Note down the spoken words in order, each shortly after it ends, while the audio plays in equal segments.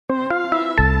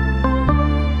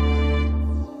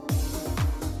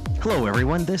Hello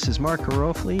everyone, this is Mark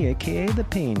Garofoli, aka The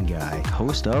Pain Guy,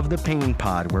 host of The Pain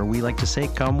Pod, where we like to say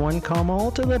come one, come all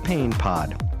to The Pain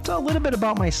Pod. So a little bit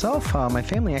about myself. My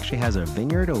family actually has a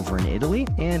vineyard over in Italy,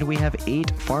 and we have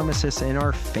 8 pharmacists in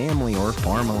our family, or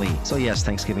family. So yes,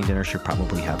 Thanksgiving dinner should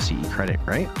probably have CE credit,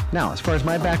 right? Now, as far as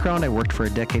my background, I worked for a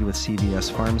decade with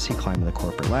CVS Pharmacy, climbing the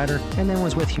corporate ladder, and then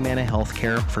was with Humana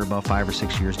Healthcare for about 5 or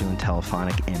 6 years doing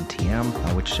telephonic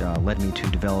MTM, which led me to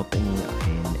developing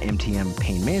an MTM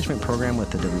pain management program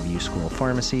with the WVU School of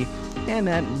Pharmacy, and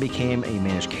that became a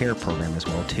managed care program as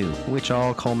well too, which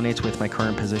all culminates with my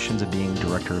current positions of being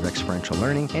Director of Experiential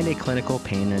Learning and a clinical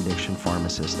pain and addiction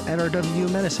pharmacist at our WVU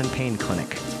Medicine Pain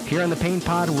Clinic. Here on the Pain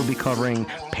Pod, we'll be covering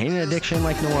pain and addiction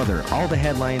like no other, all the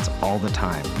headlines, all the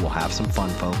time. We'll have some fun,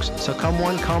 folks. So come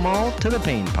one, come all to the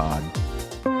Pain Pod.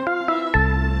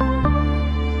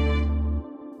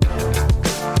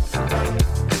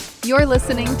 You're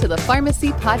listening to the Pharmacy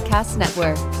Podcast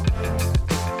Network.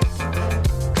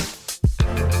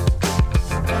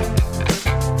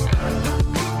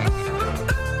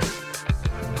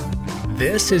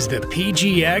 This is the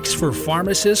PGX for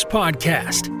Pharmacists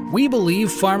podcast. We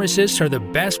believe pharmacists are the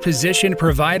best positioned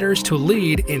providers to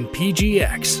lead in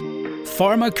PGX.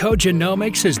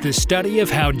 Pharmacogenomics is the study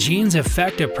of how genes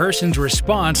affect a person's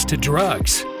response to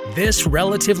drugs. This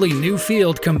relatively new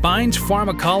field combines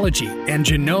pharmacology and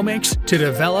genomics to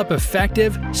develop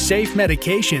effective, safe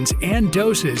medications and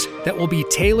doses that will be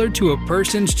tailored to a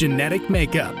person's genetic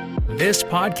makeup. This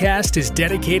podcast is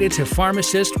dedicated to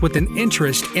pharmacists with an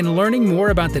interest in learning more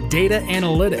about the data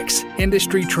analytics,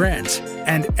 industry trends,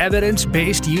 and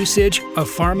evidence-based usage of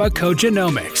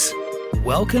pharmacogenomics.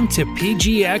 Welcome to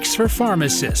PGX for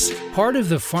Pharmacists, part of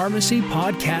the Pharmacy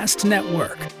Podcast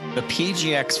Network. The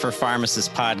PGX for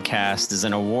Pharmacists podcast is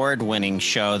an award-winning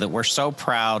show that we're so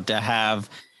proud to have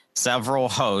several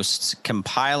hosts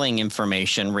compiling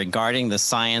information regarding the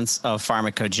science of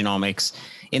pharmacogenomics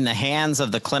in the hands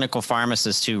of the clinical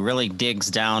pharmacist who really digs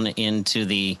down into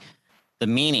the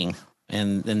meaning.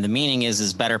 And the meaning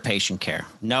is better patient care,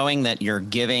 knowing that you're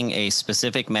giving a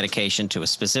specific medication to a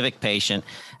specific patient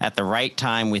at the right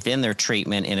time within their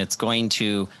treatment, and it's going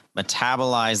to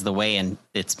metabolize the way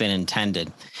it's been intended.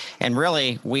 And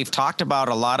really, we've talked about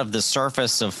a lot of the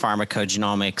surface of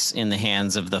pharmacogenomics in the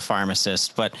hands of the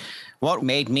pharmacist, but what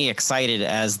made me excited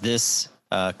as this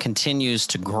continues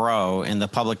to grow, and the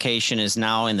publication is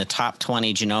now in the top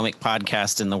 20 genomic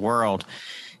podcast in the world,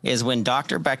 is when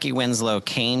Dr. Becky Winslow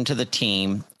came to the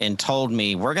team and told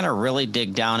me, we're going to really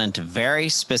dig down into very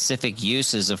specific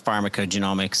uses of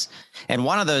pharmacogenomics. And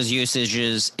one of those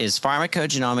usages is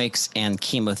pharmacogenomics and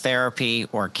chemotherapy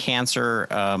or cancer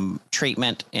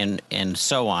treatment and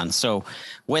so on. So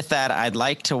with that, I'd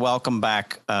like to welcome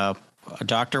back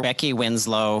Dr. Becky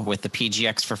Winslow with the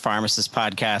PGX for Pharmacists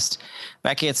podcast.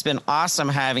 Becky, it's been awesome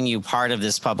having you part of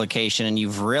this publication, and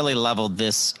you've really leveled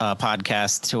this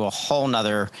podcast to a whole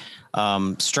nother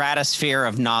stratosphere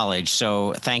of knowledge.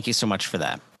 So thank you so much for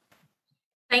that.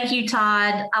 Thank you,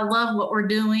 Todd. I love what we're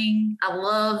doing. I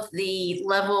love the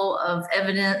level of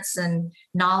evidence and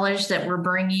knowledge that we're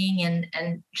bringing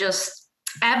and just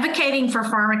advocating for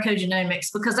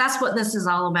pharmacogenomics, because that's what this is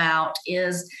all about,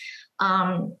 is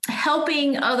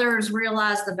helping others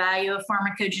realize the value of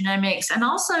pharmacogenomics and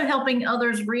also helping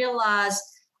others realize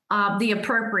the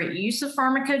appropriate use of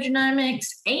pharmacogenomics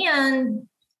and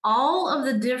all of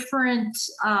the different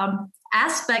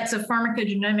aspects of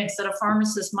pharmacogenomics that a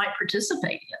pharmacist might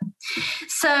participate in.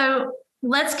 So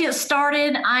let's get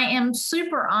started. I am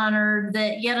super honored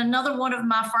that yet another one of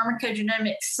my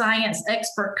pharmacogenomics science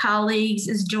expert colleagues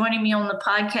is joining me on the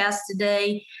podcast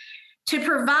today to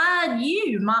provide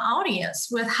you, my audience,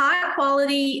 with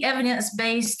high-quality,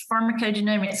 evidence-based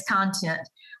pharmacogenomics content.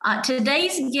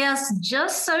 Today's guest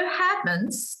just so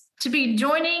happens to be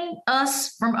joining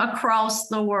us from across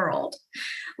the world.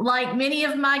 Like many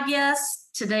of my guests,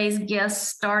 today's guest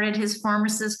started his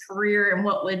pharmacist career in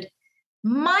what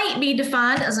might be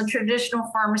defined as a traditional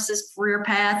pharmacist career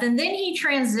path, and then he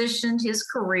transitioned his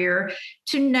career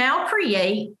to now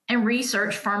create and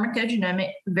research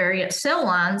pharmacogenomic variant cell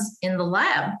lines in the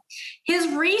lab. His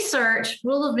research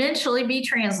will eventually be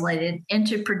translated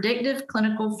into predictive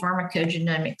clinical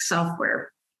pharmacogenomic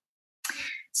software.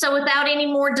 So without any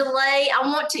more delay, I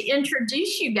want to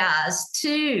introduce you guys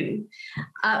to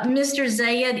Mr.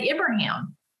 Zayed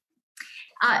Ibrahim.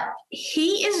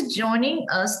 He is joining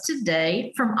us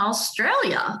today from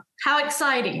Australia. How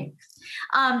exciting.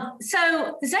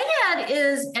 So Zayed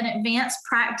is an advanced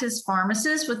practice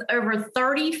pharmacist with over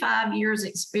 35 years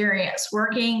experience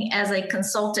working as a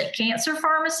consultant cancer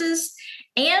pharmacist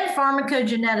and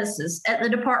pharmacogeneticist at the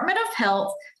Department of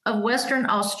Health of Western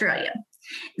Australia.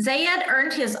 Zayed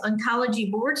earned his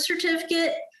oncology board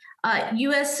certificate,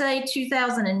 USA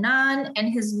 2009,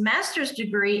 and his master's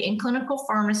degree in clinical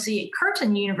pharmacy at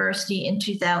Curtin University in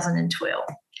 2012.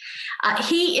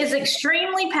 He is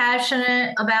extremely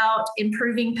passionate about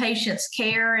improving patients'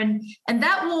 care, and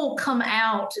that will come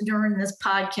out during this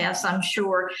podcast, I'm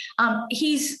sure.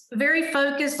 He's very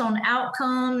focused on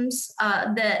outcomes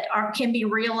that can be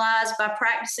realized by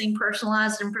practicing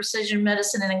personalized and precision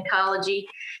medicine and oncology.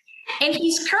 And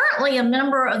he's currently a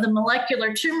member of the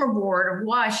Molecular Tumor Board of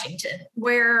Washington,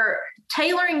 where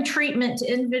tailoring treatment to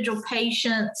individual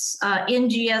patients'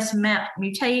 NGS map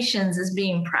mutations is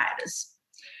being practiced.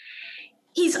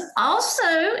 He's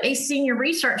also a senior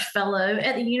research fellow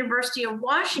at the University of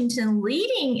Washington,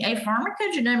 leading a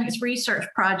pharmacogenomics research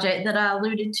project that I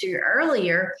alluded to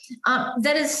earlier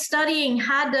that is studying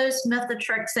high-dose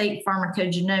methotrexate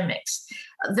pharmacogenomics.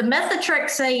 The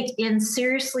methotrexate in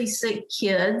seriously sick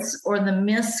kids, or the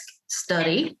MISC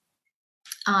study,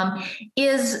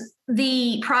 is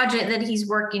the project that he's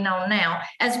working on now.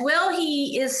 As well,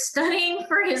 he is studying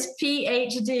for his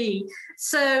PhD.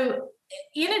 So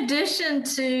in addition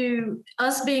to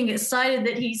us being excited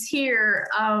that he's here,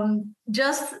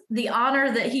 just the honor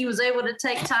that he was able to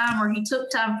take time, or he took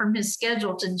time from his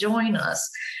schedule to join us.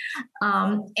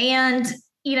 And,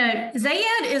 you know,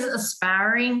 Zayed is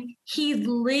aspiring. He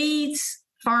leads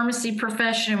pharmacy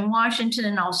profession in Washington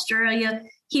and Australia.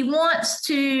 He wants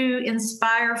to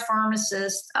inspire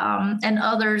pharmacists and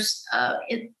others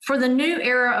for the new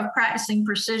era of practicing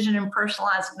precision and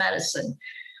personalized medicine.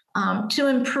 To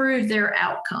improve their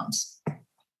outcomes.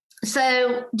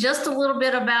 So just a little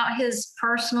bit about his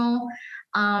personal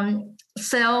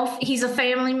self. He's a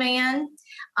family man.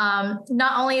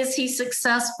 Not only is he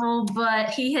successful,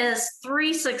 but he has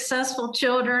 3 successful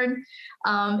children,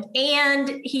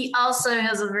 and he also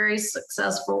has a very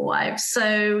successful wife.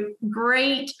 So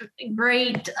great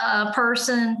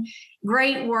person,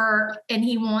 great work, and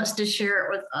he wants to share it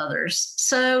with others.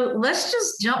 So let's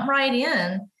just jump right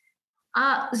in.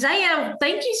 Zayed,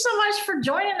 thank you so much for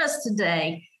joining us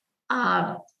today.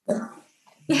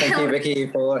 Thank you, Becky,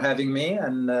 for having me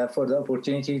and for the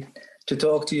opportunity to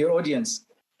talk to your audience.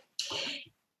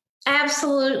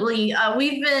 Absolutely.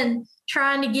 We've been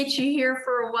trying to get you here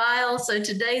for a while, so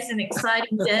today's an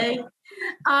exciting day.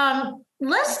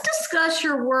 Let's discuss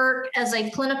your work as a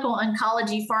clinical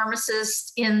oncology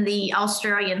pharmacist in the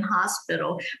Australian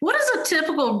hospital. What does a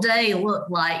typical day look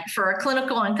like for a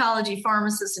clinical oncology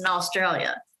pharmacist in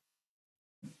Australia?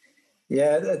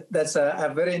 Yeah, that's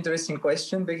a very interesting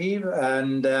question, Becky.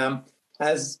 And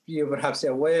as you perhaps are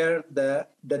aware, the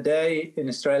day in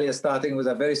Australia starting with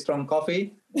a very strong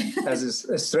coffee, as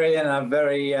Australians are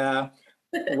very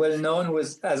well known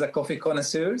as a coffee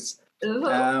connoisseurs.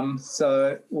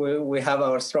 So we have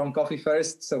our strong coffee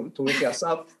first, so to wake us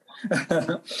up.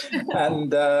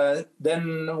 And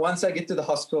then once I get to the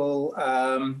hospital,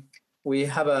 we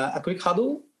have a quick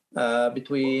huddle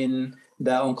between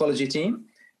the oncology team.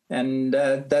 And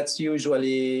that's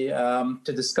usually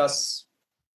to discuss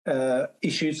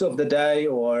issues of the day,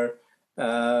 or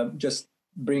just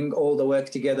bring all the work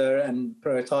together and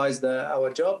prioritize our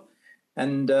job.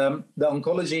 And the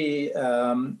oncology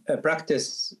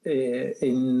practice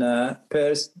in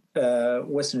Perth,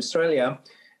 Western Australia,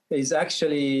 is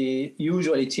actually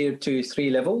usually tiered to 3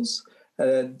 levels.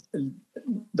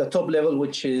 The top level,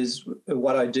 which is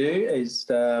what I do, is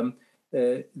the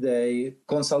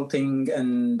consulting,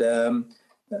 and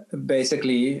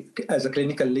basically as a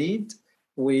clinical lead,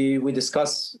 we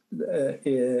discuss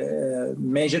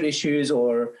major issues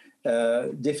or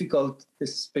difficult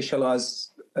specialized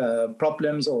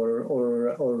problems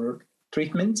or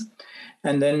treatment.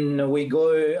 And then we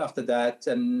go after that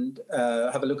and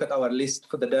have a look at our list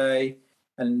for the day.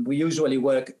 And we usually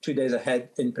work 2 days ahead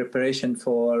in preparation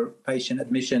for patient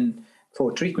admission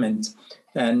for treatment.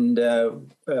 And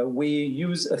we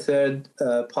use a third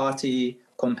party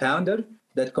compounder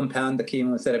that compound the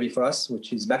chemotherapy for us,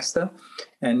 which is Baxter.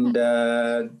 And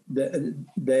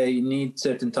they need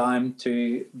certain time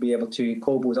to be able to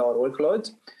cope with our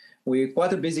workload. We're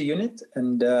quite a busy unit,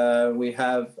 and we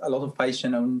have a lot of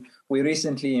patients. And we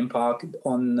recently embarked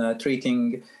on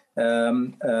treating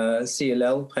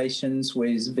CLL patients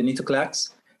with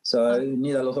venetoclax. So we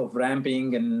need a lot of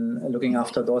ramping and looking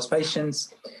after those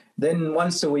patients. Then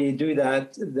once we do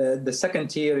that, the second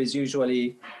tier is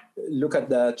usually look at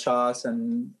the charts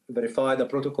and verify the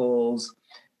protocols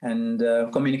and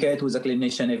communicate with the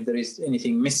clinician if there is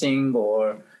anything missing,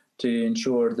 or to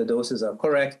ensure the doses are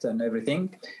correct and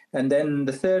everything. And then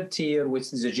the third tier,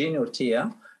 which is a junior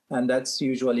tier, and that's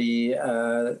usually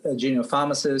a junior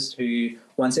pharmacist who,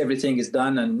 once everything is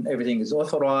done and everything is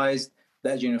authorized,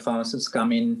 that junior pharmacists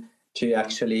come in to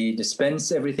actually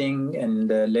dispense everything and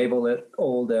label it,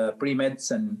 all the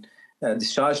pre-meds and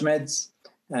discharge meds,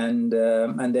 and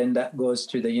then that goes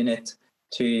to the unit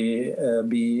to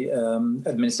be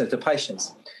administered to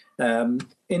patients.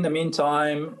 In the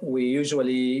meantime, we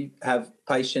usually have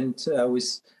patients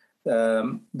with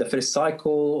the first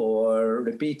cycle or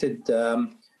repeated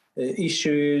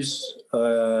issues,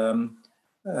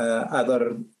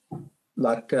 other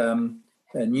like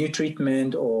a new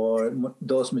treatment or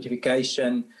dose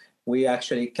modification. We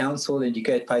actually counsel,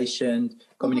 educate patient,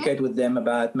 communicate with them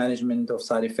about management of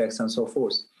side effects and so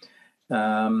forth.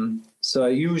 So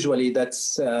usually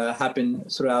that's happen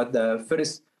throughout the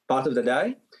first part of the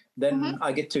day. Then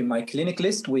I get to my clinic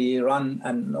list. We run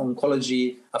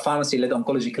a pharmacy-led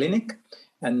oncology clinic.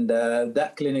 And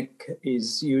that clinic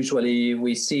is usually,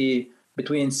 we see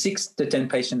between 6 to 10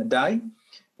 patients a day.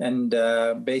 And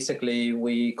basically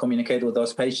we communicate with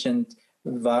those patients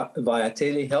via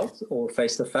telehealth or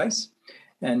face-to-face.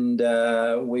 And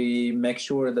we make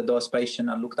sure that those patients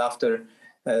are looked after.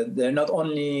 They're not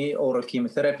only oral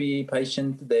chemotherapy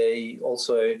patient, they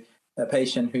also a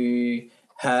patient who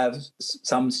have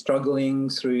some struggling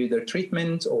through their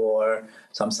treatment or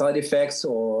some side effects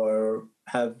or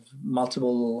have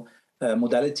multiple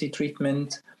modality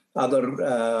treatment, other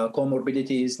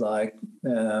comorbidities like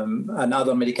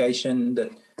another medication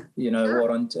that,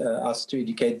 warrant us to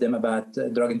educate them about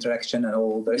drug interaction and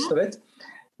all the rest of it.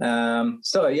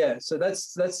 So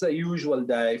that's a usual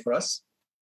day for us.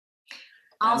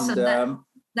 Awesome. And,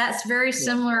 that's very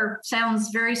similar, sounds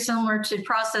very similar to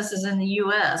processes in the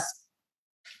U.S.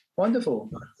 Wonderful.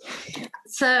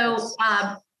 So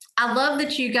I love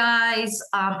that you guys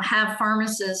have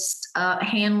pharmacists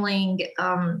handling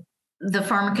the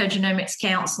pharmacogenomics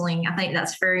counseling. I think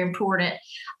that's very important.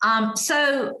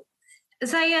 So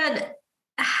Zayed,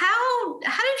 how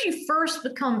did you first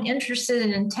become interested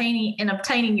in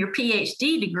obtaining your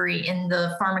PhD degree in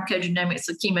the pharmacogenomics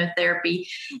of chemotherapy?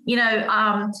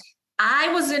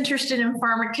 I was interested in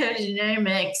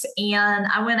pharmacogenomics, and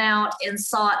I went out and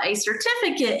sought a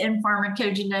certificate in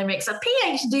pharmacogenomics. A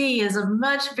PhD is a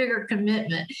much bigger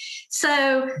commitment.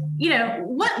 So,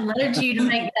 what led you to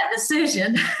make that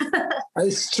decision?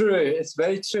 It's true. It's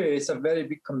very true. It's a very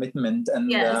big commitment. And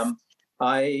yes.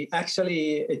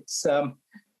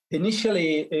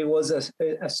 Initially it was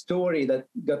a story that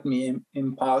got me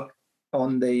embarked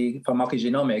on the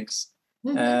pharmacogenomics.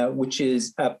 Which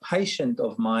is a patient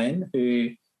of mine who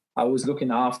I was looking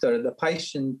after. The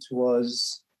patient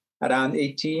was around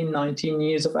 18, 19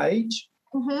 years of age,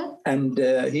 and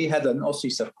he had an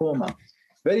osteosarcoma.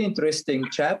 Very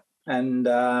interesting chap, and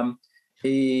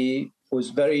he was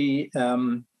very,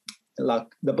 the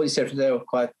body surface area was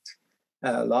quite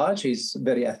large. He's a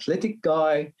very athletic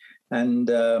guy, and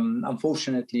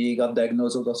unfortunately he got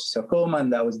diagnosed with osteosarcoma,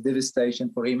 and that was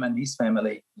devastation for him and his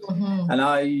family. And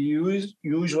I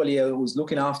was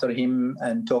looking after him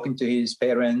and talking to his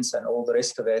parents and all the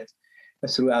rest of it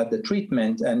throughout the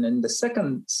treatment. And in the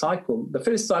second cycle, the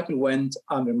first cycle went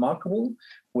unremarkable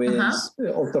with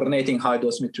alternating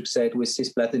high-dose methotrexate with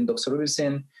cisplatin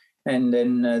doxorubicin. And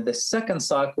then the second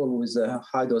cycle was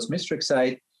high-dose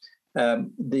methotrexate.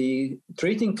 The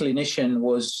treating clinician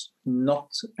was not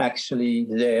actually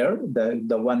there,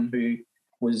 the one who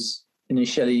was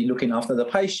initially looking after the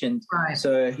patient. Right.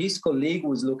 So his colleague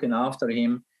was looking after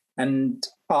him. And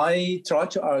I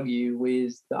tried to argue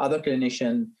with the other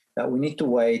clinician that we need to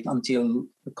wait until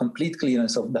the complete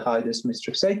clearance of the high-dose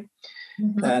methotrexate.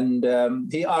 And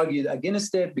he argued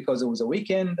against it because it was a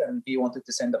weekend and he wanted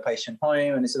to send the patient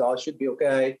home. And he said, it should be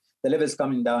okay. The level's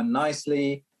coming down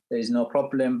nicely. There is no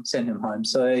problem, send him home.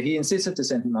 So he insisted to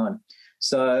send him home.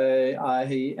 So I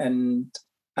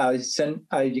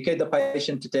educate the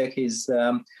patient to take his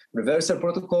reversal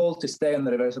protocol, to stay on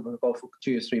the reversal protocol for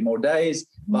 2 or 3 more days,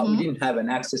 but we didn't have an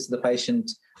access to the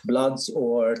patient's bloods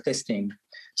or testing.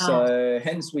 So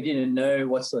hence we didn't know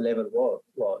what the level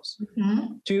was.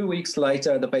 2 weeks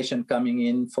later, the patient coming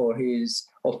in for his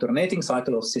alternating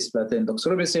cycle of cisplatin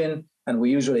doxorubicin, and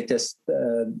we usually test,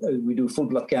 we do full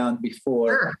blood count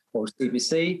before, or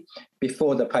CBC,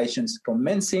 before the patient's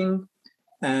commencing.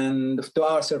 And to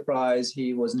our surprise,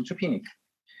 he was neutropenic.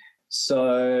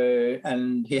 So,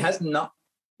 and he has not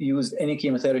used any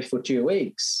chemotherapy for 2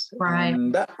 weeks. Right.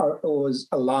 And that was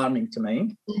alarming to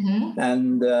me.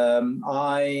 And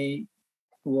I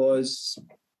was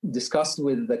discussed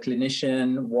with the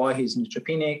clinician why he's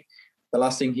neutropenic. The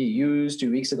last thing he used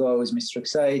 2 weeks ago was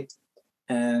methotrexate.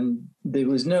 And there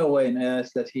was no way on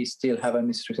earth that he still have a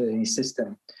methotrexate in his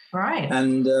system. Right.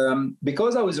 And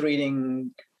because I was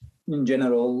reading in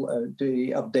general to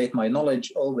update my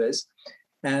knowledge always,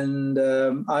 And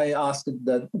I asked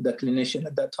the clinician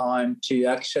at that time to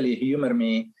actually humor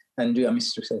me and do a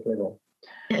methotrexate level.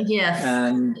 Yes.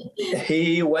 And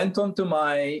he went on to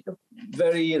my,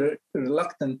 very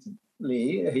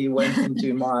reluctantly, he went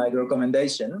into my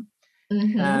recommendation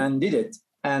and did it.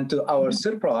 And to our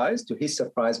surprise, to his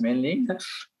surprise mainly,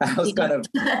 I was kind of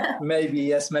maybe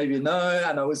yes, maybe no.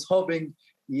 And I was hoping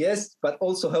yes, but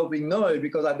also hoping no,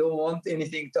 because I don't want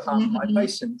anything to harm my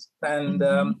patients. And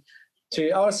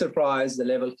to our surprise, the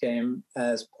level came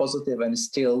as positive and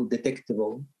still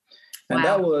detectable. And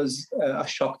that was a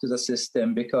shock to the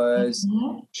system, because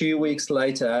 2 weeks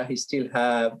later, he still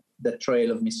had the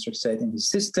trail of methotrexate in his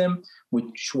system,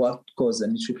 which what caused the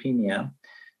neutropenia.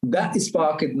 That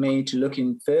sparked me to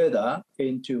looking further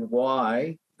into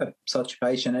why such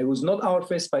patient. It was not our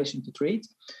first patient to treat,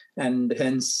 and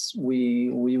hence we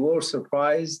were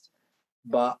surprised,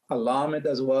 but alarmed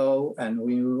as well, and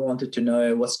we wanted to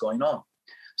know what's going on.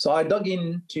 So I dug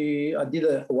into, I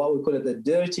did what we call it a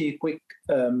dirty, quick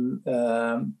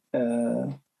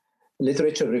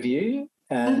literature review,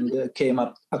 and came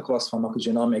up across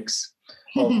pharmacogenomics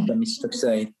of the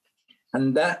methotrexate.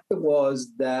 And that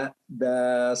was the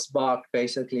spark,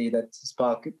 basically, that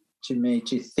sparked to me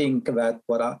to think about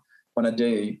what I want to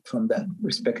do from that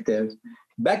perspective.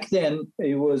 Back then,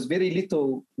 it was very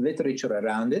little literature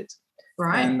around it.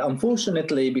 Right. And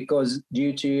unfortunately, because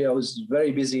due to I was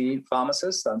very busy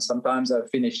pharmacist, and sometimes I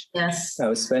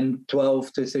would spend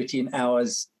 12 to 13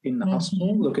 hours in the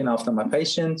hospital looking after my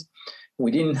patients.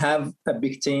 We didn't have a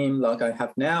big team like I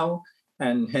have now,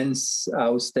 and hence I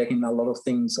was taking a lot of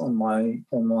things on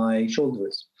my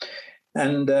shoulders.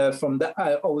 And from that,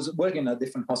 I was working at a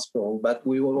different hospital, but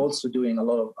we were also doing a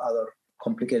lot of other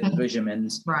complicated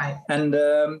regimens. Right. And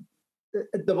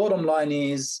the bottom line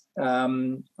is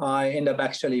I end up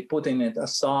actually putting it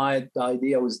aside. The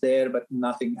idea was there, but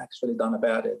nothing actually done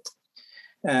about it.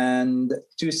 And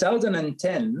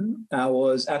 2010, I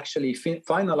was actually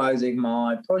finalizing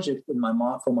my project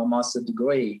for my master's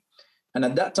degree. And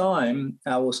at that time,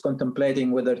 I was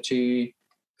contemplating whether to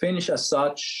finish as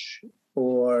such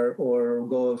or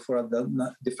go for a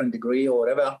different degree or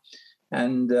whatever.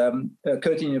 And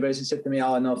Curtin University said to me,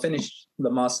 "Oh, no, finish the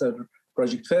master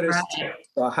project first." Right.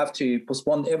 So I have to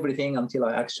postpone everything until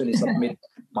I actually submit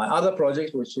my other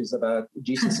project, which is about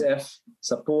GCSF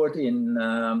support in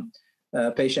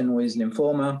patient with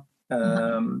lymphoma,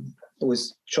 with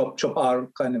CHOP-R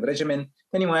kind of regimen.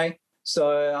 Anyway, so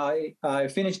I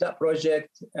finished that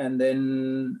project, and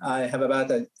then I have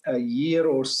about a year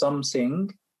or something,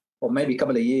 or maybe a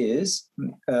couple of years,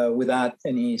 without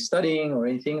any studying or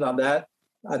anything like that.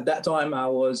 At that time, I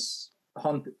was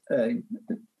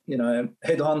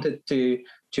headhunted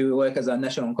to work as a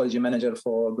national oncology manager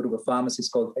for a group of pharmacies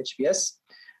called HPS.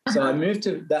 So I moved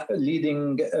to that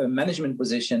leading management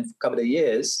position for a couple of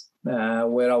years,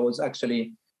 where I was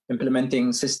actually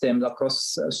implementing systems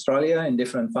across Australia in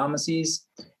different pharmacies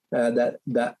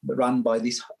that run by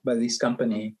this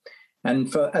company.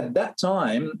 And at that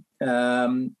time,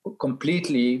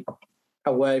 completely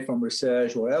away from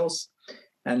research or else,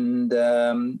 and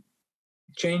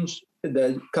changed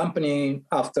the company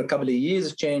after a couple of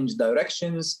years, changed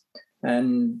directions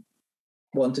and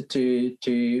wanted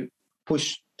to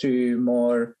push to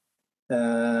more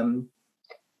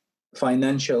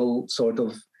financial sort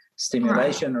of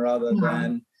stimulation rather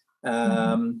than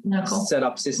set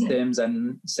up systems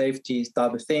and safety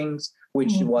type of things,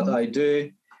 which is what I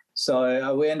do.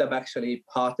 So we end up actually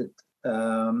parted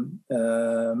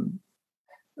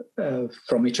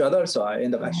from each other. So I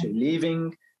end up actually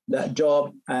leaving that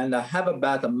job, and I have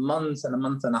about a month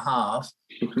and a half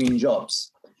between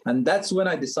jobs. And that's when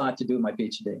I decided to do my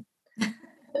PhD.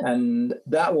 And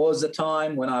that was the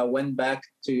time when I went back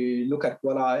to look at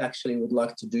what I actually would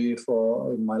like to do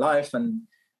for my life, and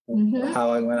how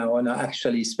I want to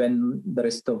actually spend the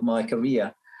rest of my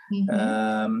career.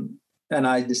 And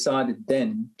I decided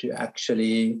then to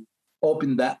actually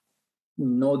open that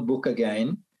notebook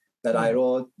again that I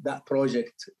wrote that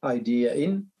project idea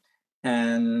in.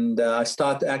 And I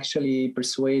started actually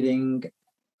persuading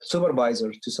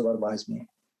supervisors to supervise me.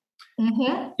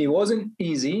 It wasn't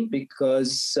easy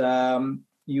because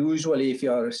usually if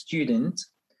you are a student,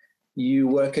 you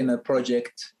work in a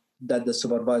project that the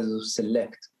supervisors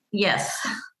select. Yes.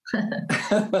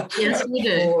 Yes, we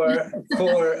do.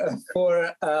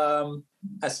 For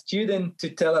a student to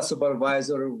tell a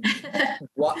supervisor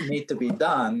what needs to be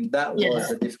done, that was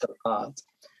the difficult part.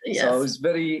 Yes. So it was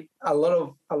a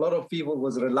lot of people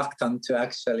was reluctant to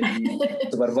actually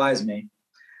supervise me.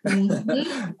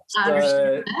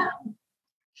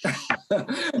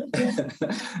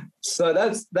 So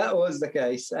that was the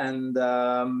case, and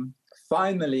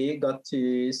finally got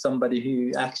to somebody who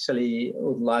actually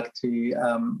would like to,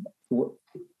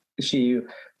 she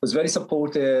was very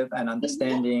supportive and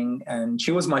understanding, and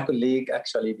she was my colleague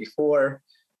actually before,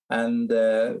 and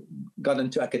got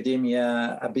into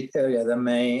academia a bit earlier than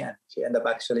me, and she ended up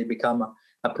actually become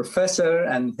a professor,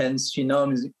 and hence she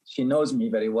knows me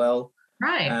very well.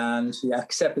 Right. And she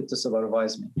accepted to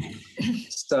supervise me.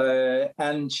 So,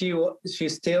 and she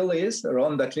still is,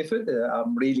 Rhonda Clifford.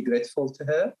 I'm really grateful to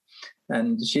her.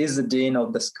 And she's the dean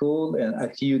of the school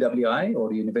at UWI,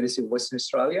 or University of Western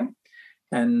Australia.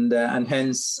 And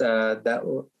hence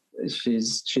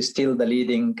she's still the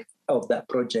leading of that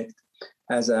project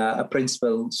as a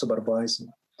principal supervisor.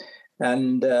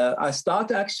 And I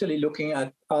started actually looking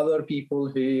at other people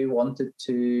who wanted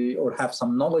to or have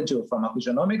some knowledge of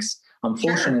pharmacogenomics.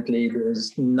 Unfortunately,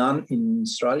 there's none in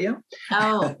Australia.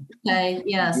 Oh, okay,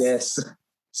 yes. Yes.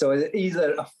 So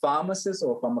either a pharmacist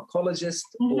or pharmacologist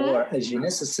or a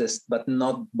geneticist, but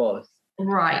not both.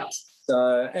 Right. So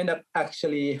I ended up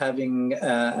actually having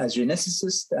a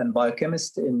geneticist and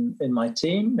biochemist in my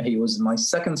team. He was my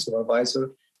second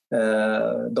supervisor,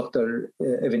 Dr.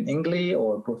 Evan Ingley,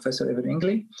 or Professor Evan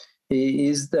Ingley. He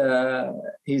is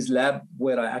his lab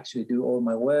where I actually do all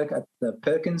my work at the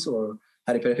Perkins, or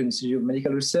Harry Perkins Institute of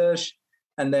Medical Research.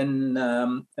 And then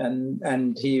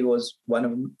and he was one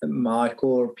of my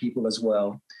core people as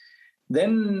well.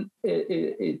 Then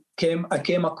I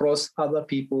came across other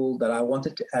people that I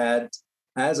wanted to add.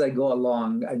 As I go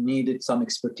along, I needed some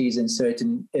expertise in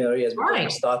certain areas before I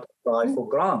start to apply for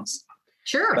grants.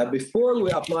 Sure. But before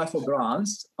we apply for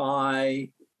grants,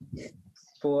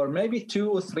 for maybe 2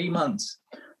 or 3 months,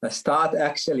 I start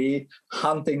actually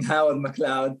hunting Howard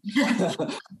McLeod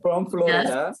from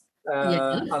Florida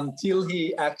until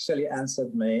he actually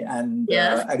answered me and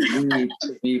agreed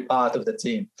to be part of the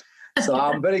team. So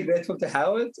I'm very grateful to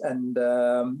Howard, and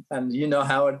you know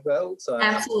Howard well. So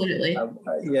absolutely,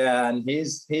 and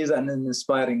he's an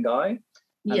inspiring guy.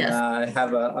 Yes, and I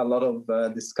have a lot of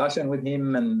discussion with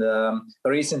him. And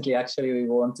recently, actually, we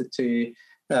wanted to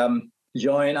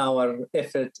join our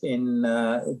effort in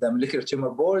the molecular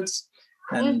tumor boards.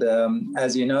 And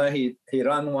as you know, he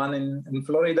ran one in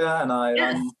Florida, and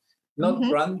I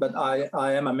run, but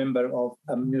I am a member of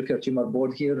a molecular tumor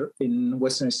board here in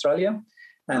Western Australia.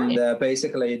 And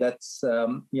basically, that's,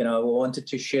 we wanted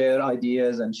to share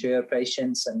ideas and share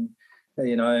patients and,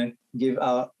 give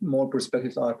more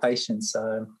perspective to our patients.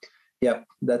 So,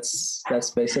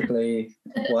 that's basically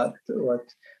what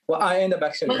I end up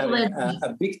actually having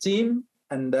a big team.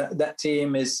 And that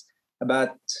team is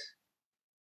about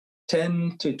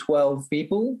 10 to 12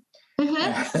 people.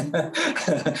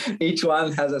 Each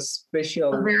one has a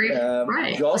special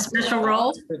job, a special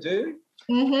role to do.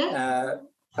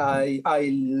 I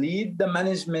lead the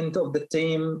management of the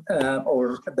team,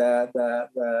 or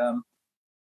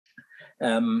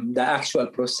the actual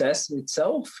process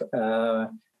itself.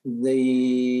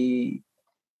 The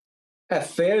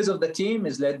affairs of the team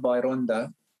is led by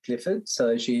Rhonda Clifford.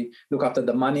 So she look after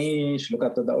the money, she look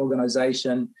after the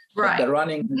organization, the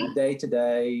running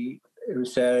day-to-day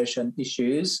research and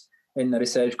issues in the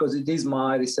research, because it is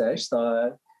my research.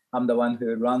 So I'm the one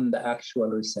who run the actual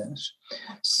research.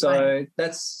 So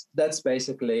that's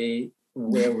basically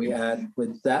where we are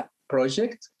with that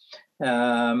project.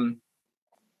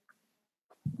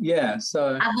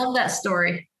 So I love that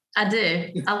story. I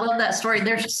do. I love that story.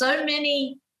 There's so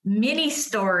many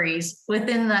stories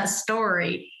within that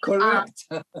story. Correct.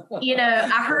 I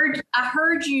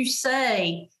heard you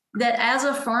say that as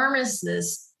a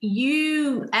pharmacist,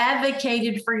 you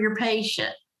advocated for your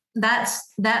patient.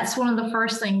 That's one of the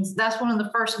first things. That's one of the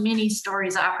first mini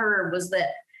stories I heard, was that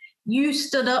you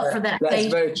stood up for that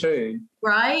patient. That's very true.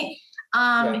 Right?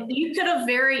 You could have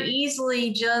very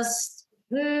easily just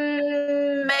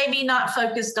maybe not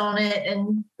focused on it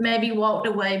and maybe walked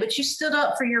away, but you stood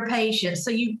up for your patient.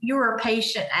 So you were a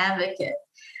patient advocate.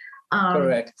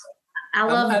 Correct. I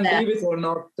love that. And believe it or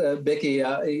not, Becky,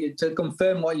 to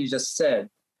confirm what you just said,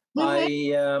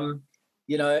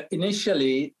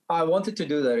 initially I wanted to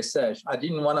do the research. I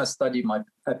didn't want to study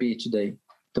a PhD.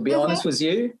 To be honest with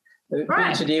you,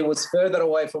 PhD was further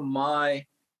away from my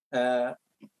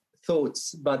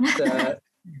thoughts. But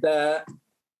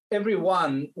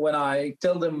everyone, when I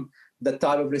tell them the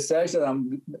type of research that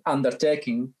I'm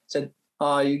undertaking, said,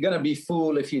 you're going to be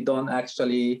fool if you don't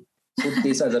actually put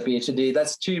this as a PhD.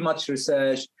 That's too much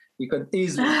research. You could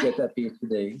easily get a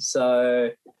PhD. So,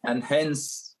 and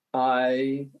hence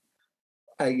I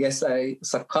I guess I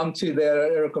succumbed to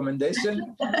their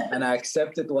recommendation and I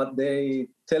accepted what they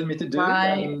tell me to do.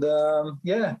 Right. And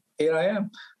here I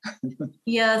am.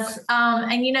 Yes.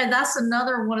 And that's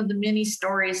another one of the many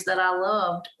stories that I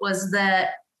loved, was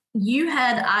that you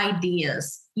had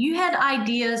ideas. You had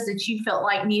ideas that you felt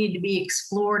like needed to be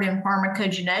explored in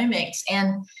pharmacogenomics.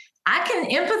 And I can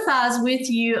empathize with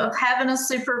you of having a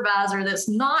supervisor that's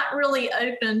not really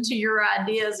open to your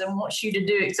ideas and wants you to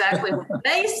do exactly what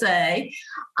they say.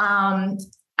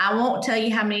 I won't tell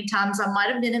you how many times I might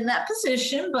have been in that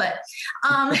position, but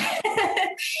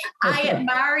I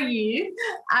admire you.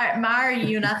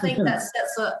 And I think that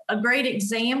sets a great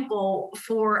example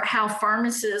for how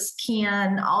pharmacists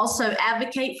can also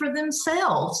advocate for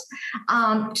themselves,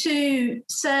 to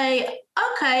say,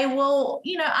 okay, well,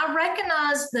 I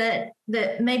recognize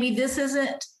that maybe this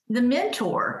isn't the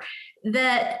mentor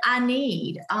that I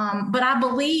need, but I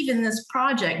believe in this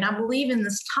project and I believe in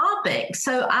this topic.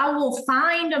 So I will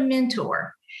find a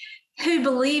mentor who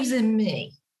believes in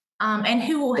me, and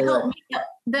who will help me,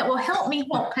 that will help me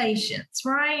help patients,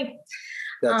 right?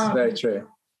 That's very true.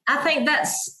 I think that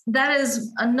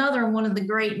is another one of the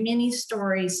great mini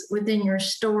stories within your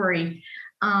story.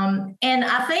 And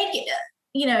I think,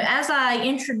 as I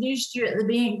introduced you at the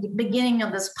beginning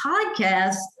of this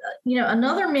podcast,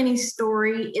 another mini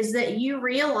story is that you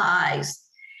realized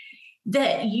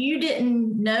that you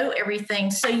didn't know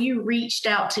everything. So you reached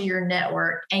out to your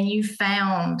network and you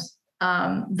found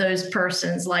those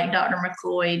persons like Dr.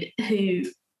 McLeod who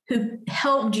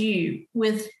helped you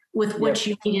with what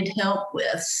you needed help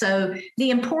with. So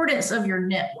the importance of your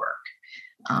network.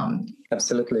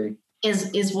 Absolutely.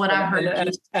 Is what I heard.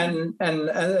 And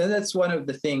that's one of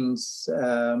the things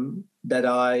that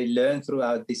I learned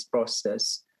throughout this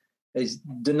process is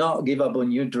do not give up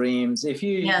on your dreams. If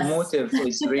your motive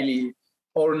is really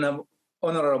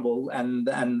honorable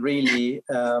and really,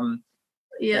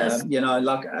 you're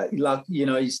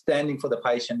standing for the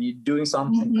patient, you're doing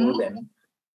something for them,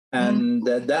 and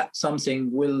that something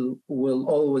will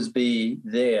always be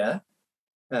there.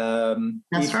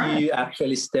 If you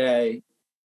actually stay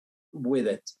with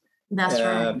it. That's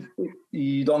right.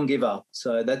 You don't give up.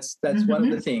 So that's one of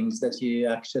the things that you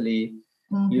actually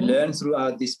you learn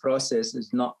throughout this process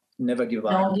is never give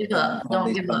up. Don't give up.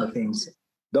 Don't give up. Things.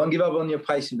 Don't give up on your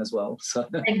patient as well. So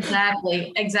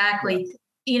Exactly.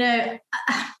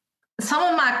 Some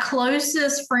of my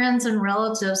closest friends and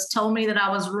relatives told me that I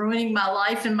was ruining my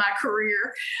life and my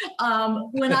career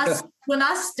when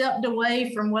I stepped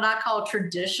away from what I call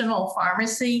traditional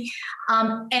pharmacy.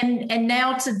 And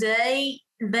now today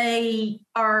they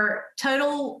are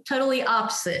totally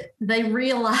opposite. They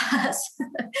realize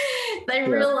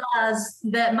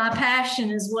that my passion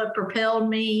is what propelled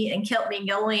me and kept me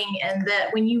going, and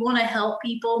that when you want to help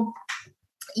people,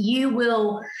 you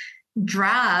will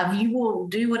drive, you will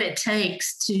do what it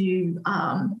takes to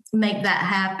make that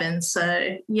happen.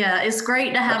 So it's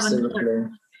great to have another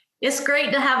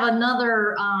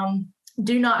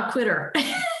do not quitter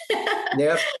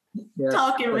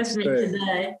talking with me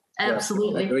today.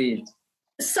 Absolutely. Agreed.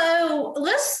 So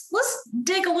let's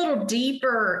dig a little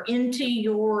deeper into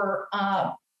your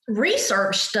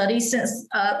research study, since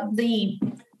the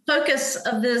focus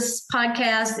of this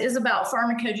podcast is about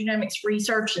pharmacogenomics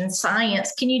research and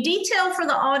science. Can you detail for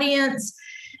the audience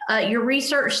your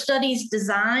research study's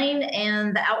design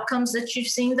and the outcomes that you've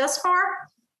seen thus far?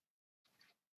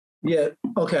 Yeah.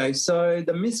 Okay. So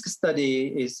the MISC study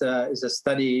is a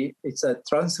study. It's a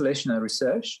translational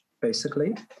research,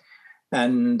 basically,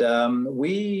 and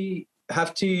we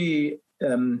have to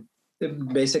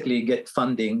basically get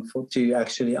funding to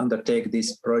actually undertake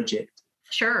this project.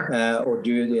 Sure. Or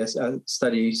do this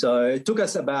study. So it took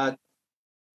us about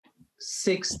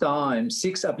 6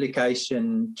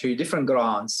 applications to different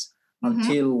grants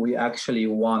until we actually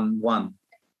won one.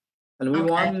 And we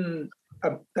won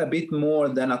a bit more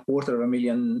than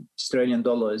 $250,000 Australian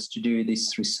to do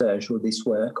this research or this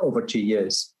work over 2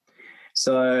 years.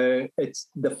 So it's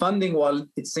the funding, while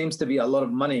it seems to be a lot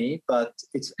of money, but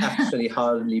it's actually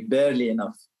barely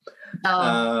enough.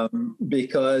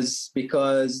 Because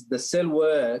the cell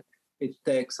work, it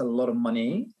takes a lot of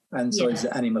money, and so is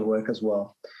the animal work as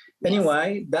well.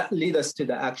 Anyway, that leads us to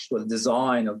the actual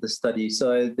design of the study.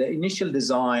 So the initial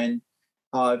design,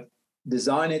 I've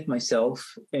designed it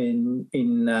myself in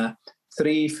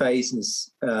 3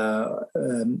 phases.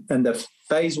 And the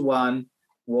phase 1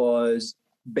 was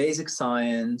basic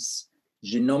science,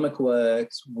 genomic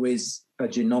works with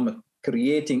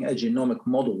creating a genomic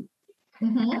model.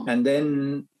 And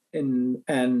then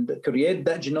create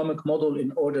that genomic model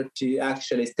in order to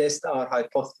actually test our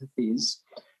hypotheses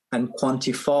and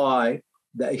quantify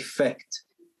the effect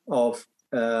of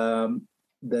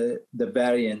the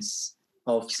variants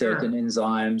of certain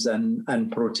enzymes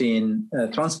and protein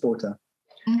transporter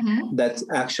that's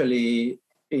actually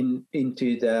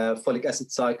into the folic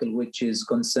acid cycle, which is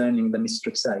concerning the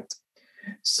methotrexate.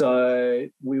 So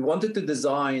we wanted to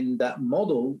design that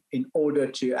model in order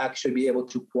to actually be able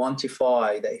to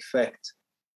quantify the effect.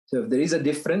 So if there is a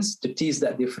difference, to tease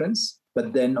that difference,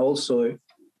 but then also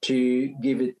to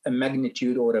give it a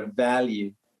magnitude or a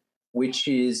value, which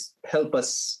is help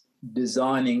us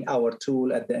designing our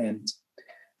tool at the end,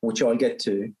 which I'll get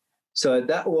to. So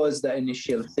that was the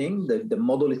initial thing, the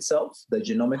model itself, the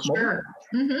genomic model.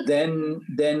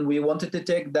 Then we wanted to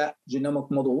take that genomic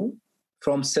model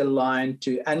from cell line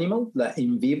to animal, like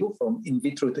in vivo, from in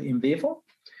vitro to in vivo.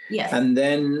 Yes. And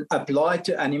then apply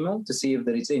to animal to see if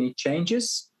there is any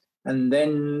changes. And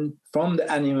then from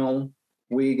the animal,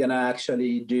 we're going to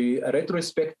actually do a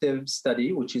retrospective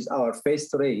study, which is our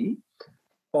phase 3,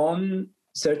 on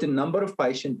certain number of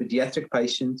patients, pediatric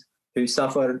patients who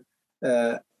suffer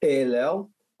ALL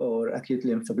or acute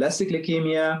lymphoblastic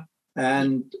leukemia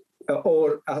and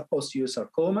or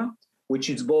osteosarcoma, which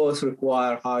is both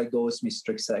require high dose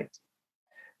methotrexate.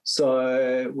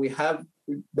 So we have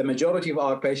the majority of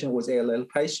our patients was ALL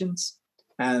patients,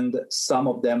 and some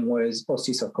of them was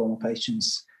osteosarcoma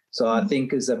patients. So I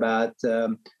think it's about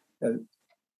 80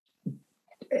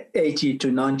 to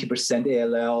 90%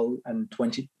 ALL and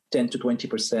 10 to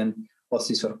 20%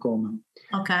 osteosarcoma.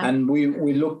 Okay. And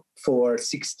we look for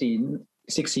 60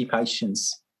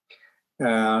 patients.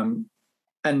 And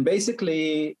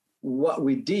basically what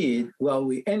we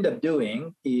end up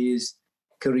doing is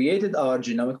created our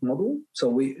genomic model. So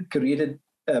we created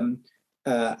a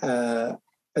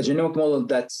genomic model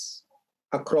that's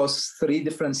across 3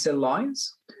 different cell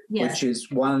lines, which is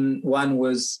one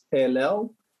was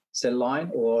ALL cell line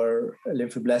or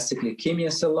lymphoblastic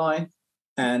leukemia cell line,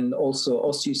 and also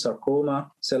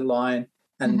osteosarcoma cell line.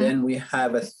 And then we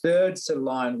have a 3rd cell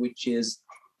line, which is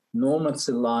normal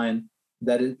cell line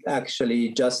that is actually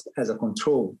just as a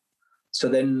control. So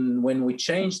then when we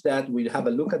change that, we have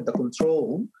a look at the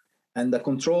control, and the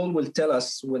control will tell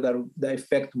us whether the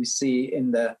effect we see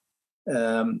in the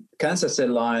cancer cell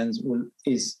lines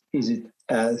is it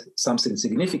something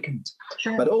significant.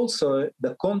 Sure. But also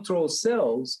the control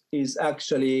cells is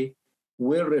actually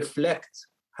will reflect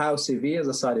how severe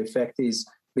the side effect is,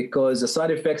 because the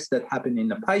side effects that happen in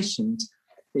the patient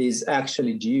is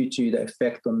actually due to the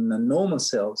effect on the normal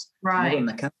cells, not on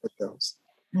the cancer cells.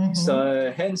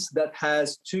 So hence that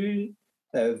has 2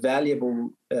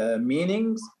 valuable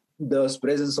meanings. Those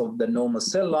presence of the normal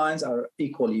cell lines are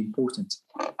equally important.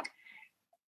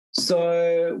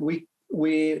 So we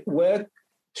work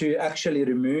to actually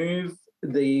remove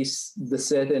the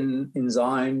certain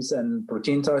enzymes and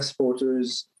protein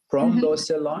transporters from those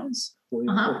cell lines. We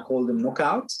call them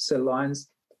knockout cell lines.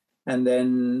 And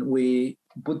then we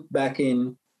put back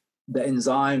in the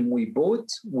enzyme we bought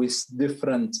with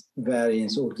different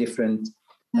variants or different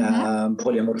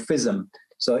polymorphism.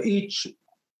 So each,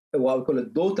 what we call a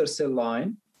daughter cell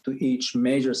line to each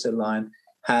major cell line,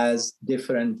 has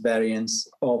different variants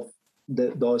of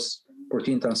those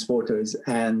protein transporters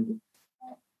and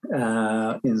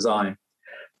enzyme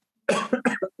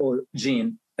or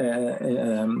gene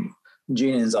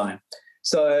enzyme.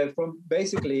 So from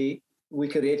basically, we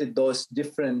created those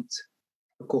different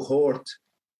cohort,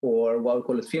 or what we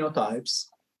call it phenotypes.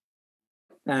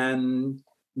 And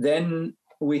then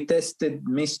we tested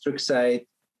methotrexate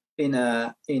in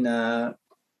a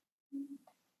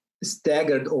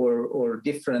staggered or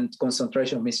different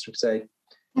concentration of methotrexate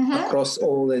across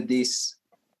all of these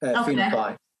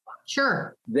phenotypes.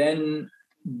 Sure. Then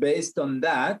based on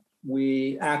that,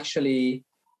 we actually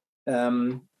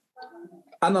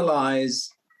analyze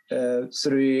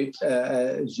through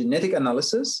genetic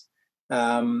analysis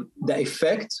the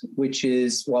effect, which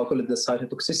is what I call it the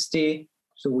cytotoxicity.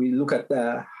 So we look at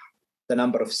the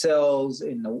number of cells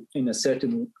in a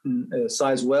certain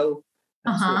size well,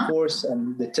 and so forth,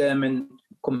 and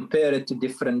compare it to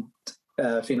different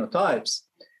phenotypes,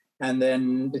 and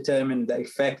then determine the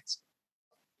effect.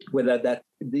 Whether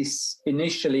this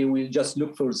initially we just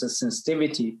look for the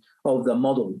sensitivity of the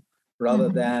model rather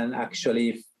than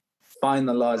actually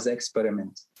finalize the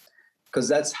experiment, because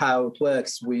that's how it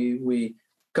works. We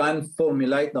can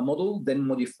formulate the model, then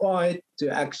modify it to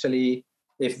actually,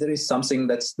 if there is something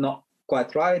that's not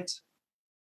quite right,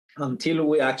 until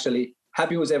we actually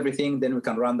happy with everything, then we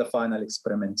can run the final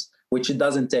experiment, which it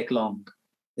doesn't take long.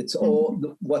 It's all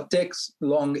what takes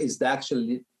long is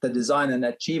the design and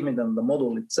achievement of the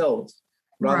model itself,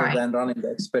 rather than running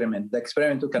the experiment. The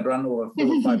experiment can run over 4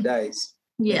 or 5 days.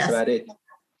 Yes. That's about it.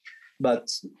 but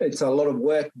it's a lot of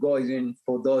work going in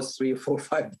for those 3 or 4 or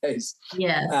 5 days.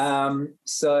 Yes.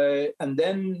 And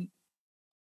then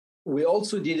we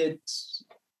also did it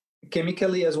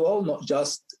chemically as well, not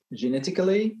just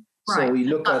genetically. Right. So we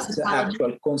look at the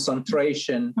actual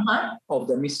concentration of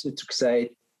the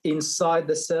methotrexate inside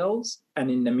the cells and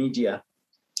in the media.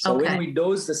 So when we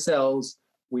dose the cells,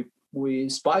 we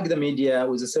spike the media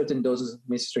with a certain dose of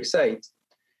methotrexate,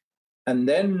 and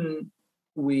then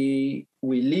we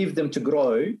leave them to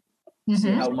grow,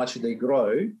 see how much they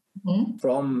grow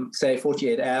from, say,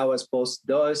 48 hours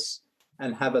post-dose,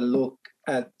 and have a look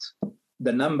at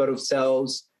the number of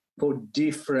cells for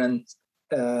different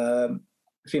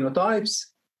phenotypes.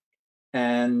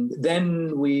 And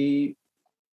then we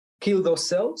kill those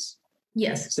cells.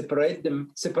 Yes. Separate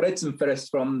them first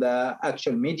from the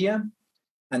actual media,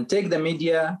 and take the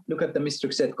media, look at the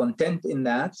methotrexate content in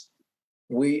that.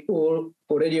 We all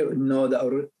already know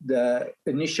the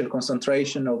initial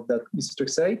concentration of the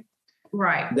methotrexate.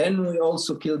 Right. Then we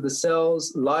also kill the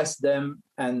cells, lyse them,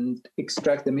 and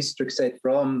extract the methotrexate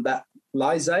from that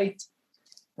lysate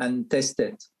and test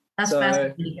it. That's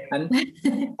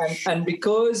fascinating. And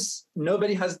because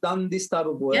nobody has done this type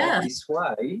of work this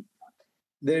way,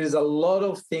 there is a lot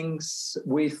of things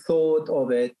we thought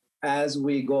of it as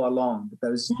we go along.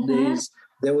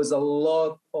 There was a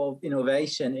lot of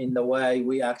innovation in the way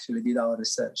we actually did our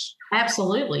research.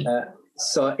 Absolutely.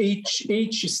 So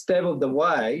each step of the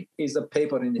way is a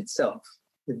paper in itself,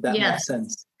 if that makes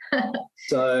sense.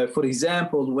 So, for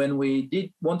example, when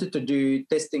we wanted to do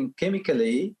testing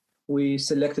chemically, we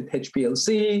selected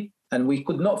HPLC, and we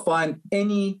could not find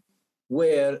any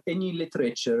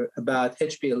literature about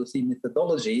HPLC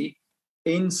methodology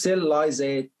in cell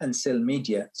lysate and cell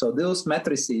media. So those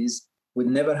matrices we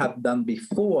never have done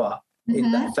before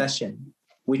in that fashion,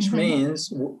 which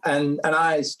means, and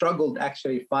I struggled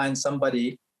actually find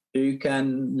somebody who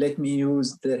can let me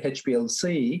use the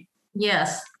HPLC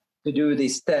to do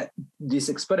this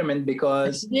experiment,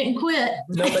 because you didn't quit.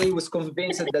 Nobody was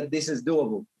convinced that this is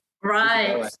doable.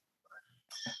 Right.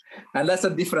 And that's a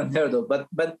different hurdle.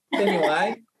 But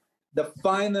anyway, the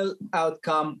final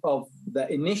outcome of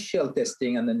the initial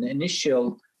testing and the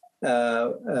initial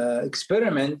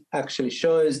experiment actually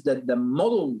shows that the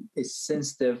model is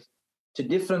sensitive to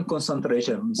different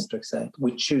concentration of methotrexate,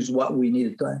 which is what we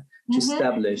needed to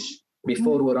establish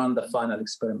before we run the final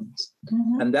experiments.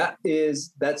 And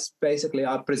that's basically,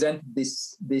 I presented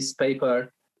this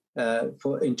paper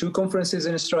in 2 conferences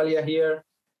in Australia here.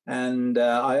 And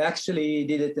I actually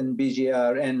did it in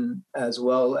BGRN as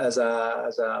well as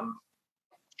a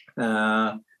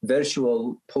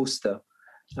virtual poster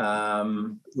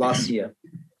last year.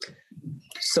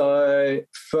 So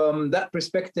from that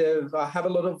perspective, I have a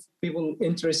lot of people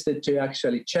interested to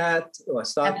actually chat or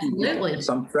start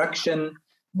some traction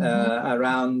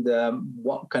around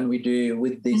what can we do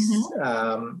with this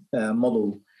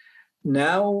model.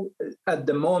 Now, at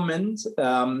the moment,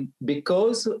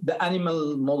 because the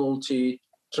animal model, to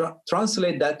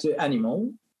translate that to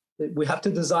animal, we have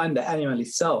to design the animal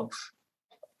itself.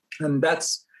 And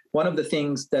that's one of the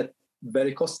things that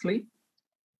very costly.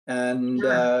 And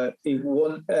it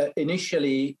won't,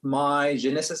 initially, my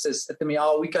geneticist said to me,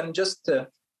 we can just,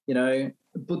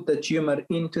 put the tumor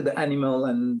into the animal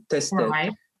and test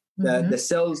it.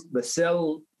 The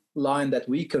cell line that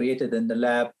we created in the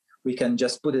lab, we can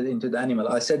just put it into the animal.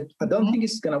 I said, I don't think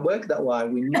it's going to work that way.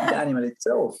 We need the animal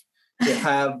itself to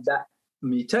have that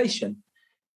mutation.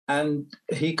 And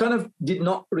he kind of did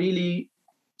not really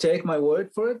take my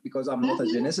word for it, because I'm not a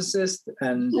geneticist,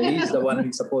 and he's the one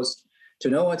who's supposed to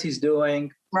know what he's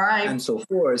doing, and so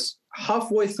forth.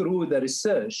 Halfway through the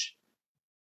research,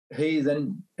 he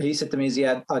said to me,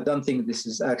 Ziad, I don't think this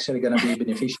is actually going to be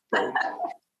beneficial.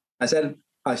 I said,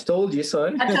 I told you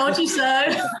so. I told you so.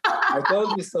 I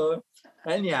told you so.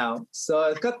 Anyhow,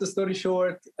 so cut the story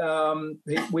short,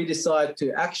 we decided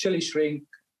to actually shrink.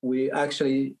 We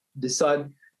actually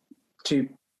decided to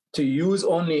use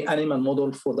only animal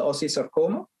model for the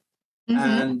osteosarcoma.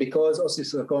 And because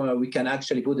osteosarcoma, we can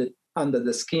actually put it under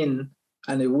the skin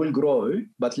and it will grow,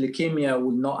 but leukemia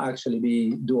will not actually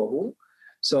be doable.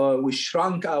 So we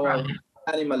shrunk our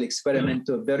animal experiment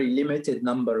to a very limited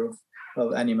number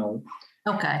of animal.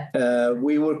 Okay.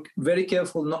 We were very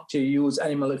careful not to use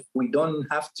animal if we don't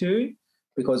have to,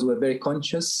 because we're very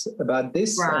conscious about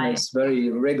this. And it's very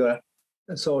regular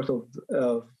sort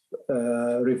of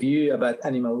review about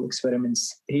animal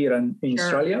experiments here in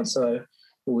Australia. So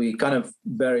we kind of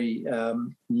very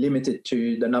limited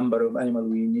to the number of animal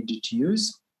we needed to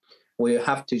use. We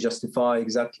have to justify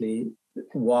exactly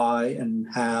why and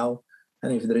how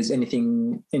and if there is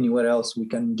anything anywhere else we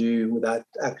can do without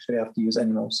actually have to use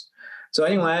animals. So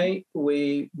anyway,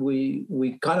 we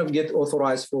kind of get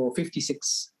authorized for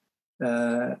 56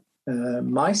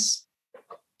 mice,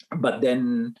 but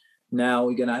then now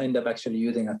we're gonna end up actually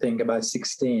using, I think, about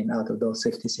 16 out of those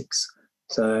 56.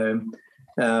 So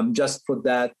just for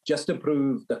that, just to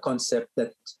prove the concept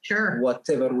that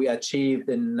whatever we achieved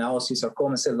in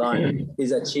osteosarcoma cell line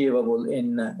is achievable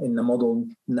in the model,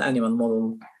 in the animal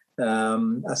model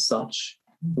as such,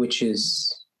 which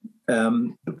is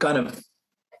kind of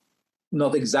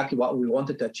not exactly what we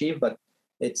wanted to achieve, but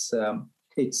it's I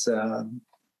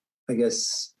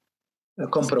guess a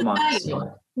compromise.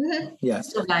 Yeah,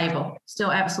 still valuable, still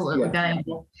absolutely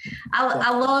valuable.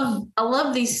 I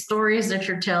love these stories that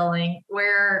you're telling,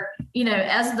 where, you know,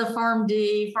 as the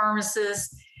PharmD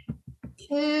pharmacist,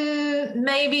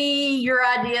 maybe your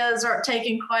ideas aren't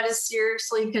taken quite as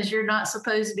seriously because you're not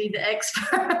supposed to be the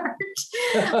expert.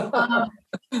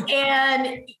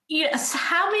 And you know,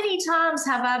 how many times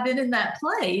have I been in that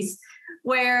place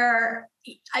where,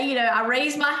 you know, I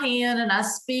raise my hand and I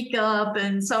speak up,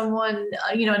 and someone,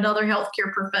 you know, another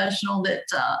healthcare professional that,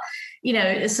 you know,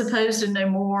 is supposed to know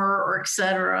more, or et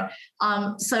cetera.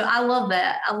 So I love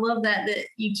that. I love that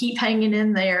you keep hanging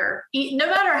in there, no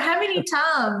matter how many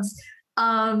times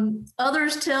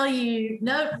others tell you,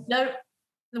 no,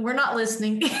 we're not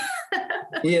listening.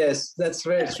 Yes, that's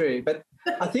very true. But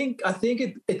I think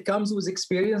it comes with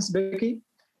experience, Becky.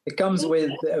 It comes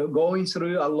with going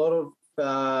through a lot of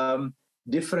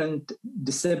different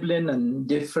discipline and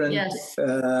different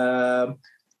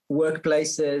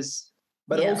workplaces.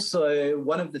 But also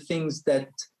one of the things that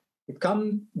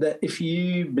that if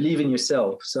you believe in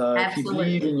yourself, so if you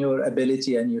believe in your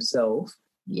ability and yourself,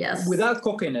 without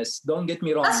cockiness, don't get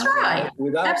me wrong. That's right.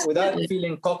 Without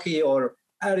feeling cocky or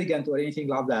arrogant or anything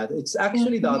like that. It's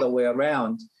actually the other way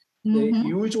around.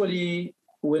 Usually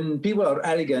when people are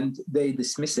arrogant, they're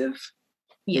dismissive.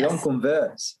 They don't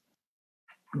converse.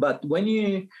 But when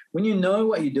you know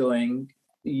what you're doing,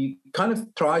 you kind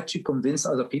of try to convince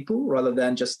other people rather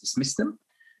than just dismiss them.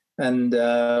 And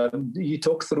you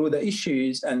talk through the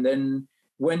issues. And then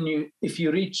if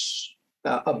you reach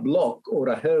a block or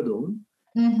a hurdle,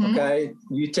 okay,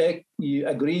 you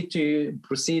agree to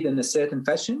proceed in a certain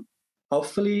fashion,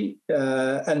 hopefully,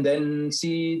 and then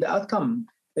see the outcome.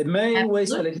 It may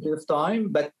waste a little bit of time,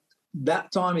 but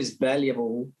that time is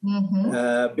valuable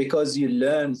because you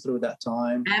learn through that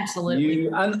time. Absolutely.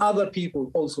 You and other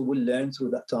people also will learn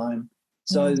through that time.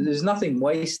 So there's nothing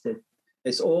wasted.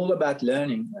 It's all about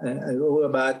learning, all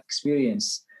about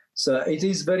experience. So it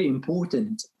is very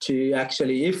important to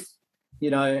actually, if,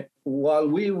 you know, while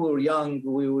we were young,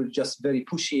 we were just very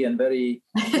pushy and very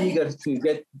eager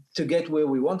to get where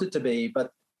we wanted to be,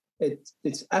 but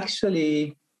it's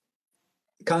actually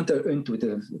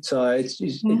counterintuitive. So it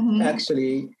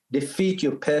actually defeats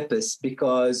your purpose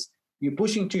because you're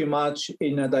pushing too much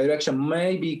in a direction,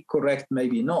 maybe correct,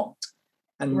 maybe not.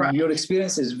 And your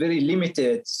experience is very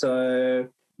limited. So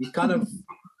you're kind of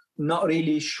not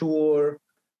really sure,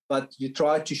 but you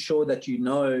try to show that you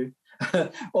know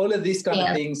all of these kind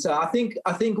of things. So I think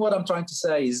what I'm trying to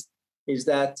say is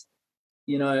that,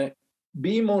 you know,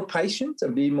 be more patient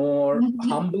and be more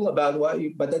humble about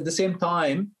but at the same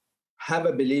time, have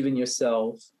a belief in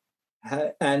yourself.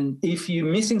 And if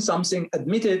you're missing something,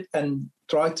 admit it and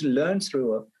try to learn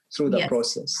through the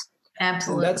process.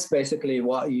 Absolutely. And that's basically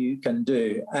what you can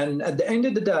do. And at the end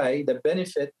of the day, the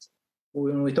benefit,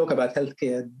 when we talk about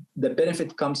healthcare, the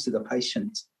benefit comes to the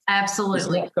patient. Absolutely. It's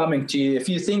not coming to you. If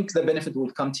you think the benefit will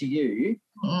come to you,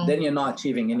 then you're not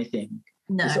achieving anything.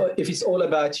 No. So if it's all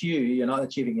about you, you're not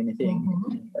achieving anything.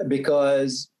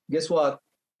 Because guess what?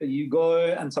 You go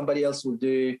and somebody else will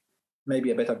do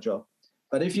maybe a better job.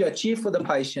 But if you achieve for the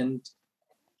patient,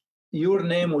 your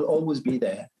name will always be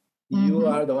there. You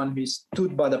are the one who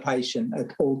stood by the patient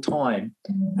at all time,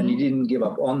 and you didn't give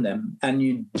up on them, and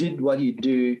you did what you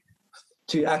do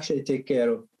to actually take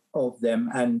care of them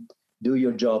and do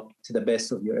your job to the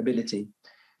best of your ability.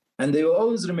 And they will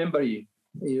always remember you.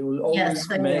 You will always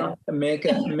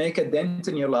make a dent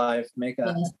in your life, make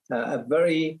a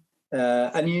very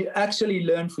and you actually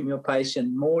learn from your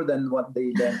patient more than what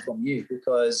they learn from you,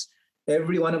 because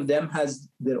every one of them has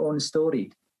their own story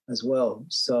as well.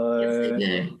 So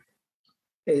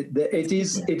it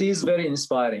is very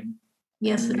inspiring.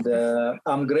 Yes, and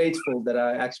I'm grateful that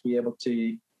I actually able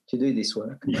to do this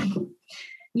work.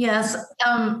 Yes,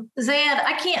 Zed,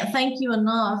 I can't thank you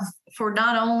enough for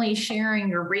not only sharing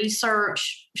your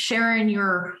research, sharing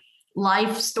your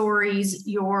life stories,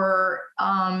 your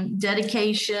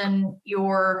dedication,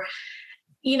 your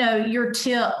your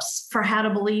tips for how to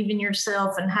believe in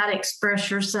yourself and how to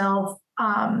express yourself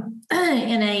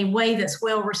in a way that's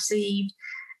well received.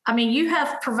 I mean, you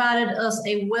have provided us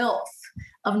a wealth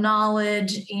of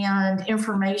knowledge and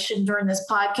information during this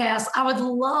podcast. I would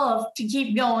love to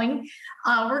keep going.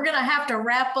 We're going to have to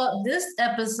wrap up this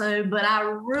episode, but I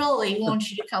really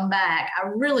want you to come back. I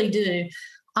really do.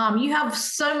 You have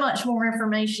so much more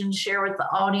information to share with the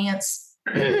audience,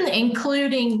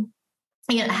 including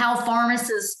how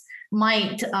pharmacists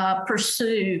might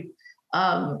pursue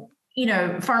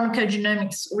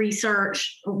pharmacogenomics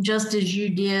research just as you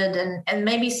did, and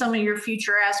maybe some of your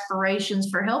future aspirations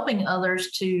for helping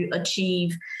others to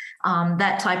achieve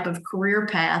that type of career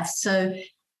path. So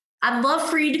I'd love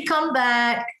for you to come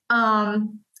back.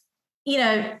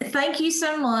 Thank you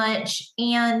so much.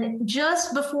 And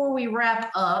just before we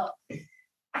wrap up,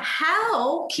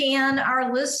 how can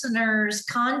our listeners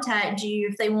contact you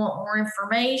if they want more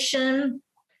information?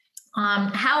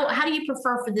 How do you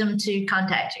prefer for them to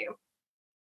contact you?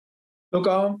 Look,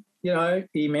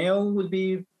 email would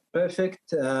be perfect.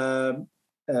 My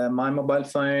mobile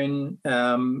phone,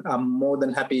 I'm more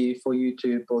than happy for you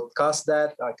to broadcast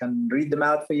that. I can read them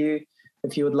out for you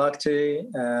if you would like to.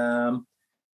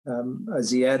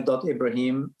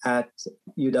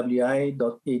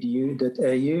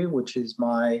 ziad.ibrahim@uwa.edu.au, which is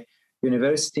my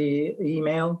university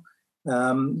email.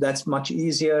 That's much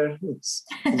easier. It's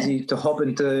easy to hop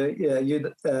into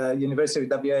University of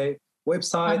WA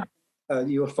website.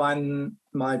 You'll find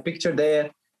my picture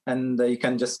there, and you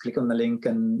can just click on the link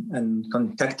and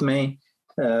contact me.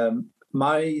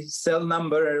 My cell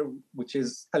number, which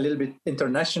is a little bit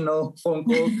international phone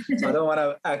call, so I don't want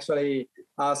to actually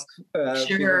ask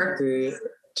people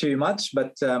too much,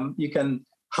 but you can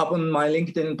hop on my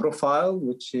LinkedIn profile,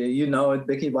 which it,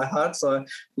 Becky, by heart, so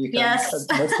you can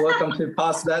most welcome to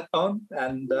pass that on,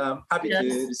 and happy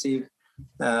to receive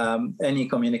any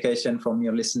communication from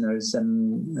your listeners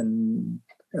and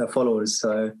followers.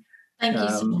 So thank you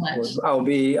so much. I'll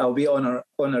be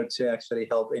honored to actually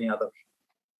help any other.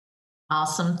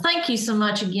 Awesome. Thank you so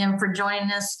much again for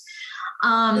joining us.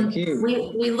 Thank you.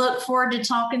 We look forward to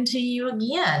talking to you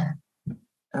again.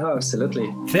 Oh,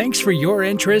 absolutely. Thanks for your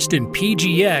interest in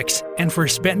PGX and for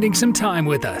spending some time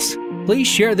with us. Please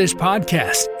share this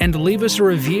podcast and leave us a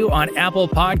review on Apple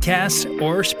Podcasts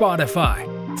or Spotify.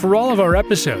 For all of our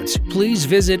episodes, please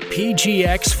visit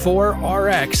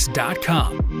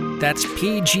pgx4rx.com. That's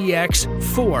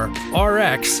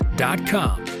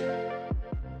pgx4rx.com.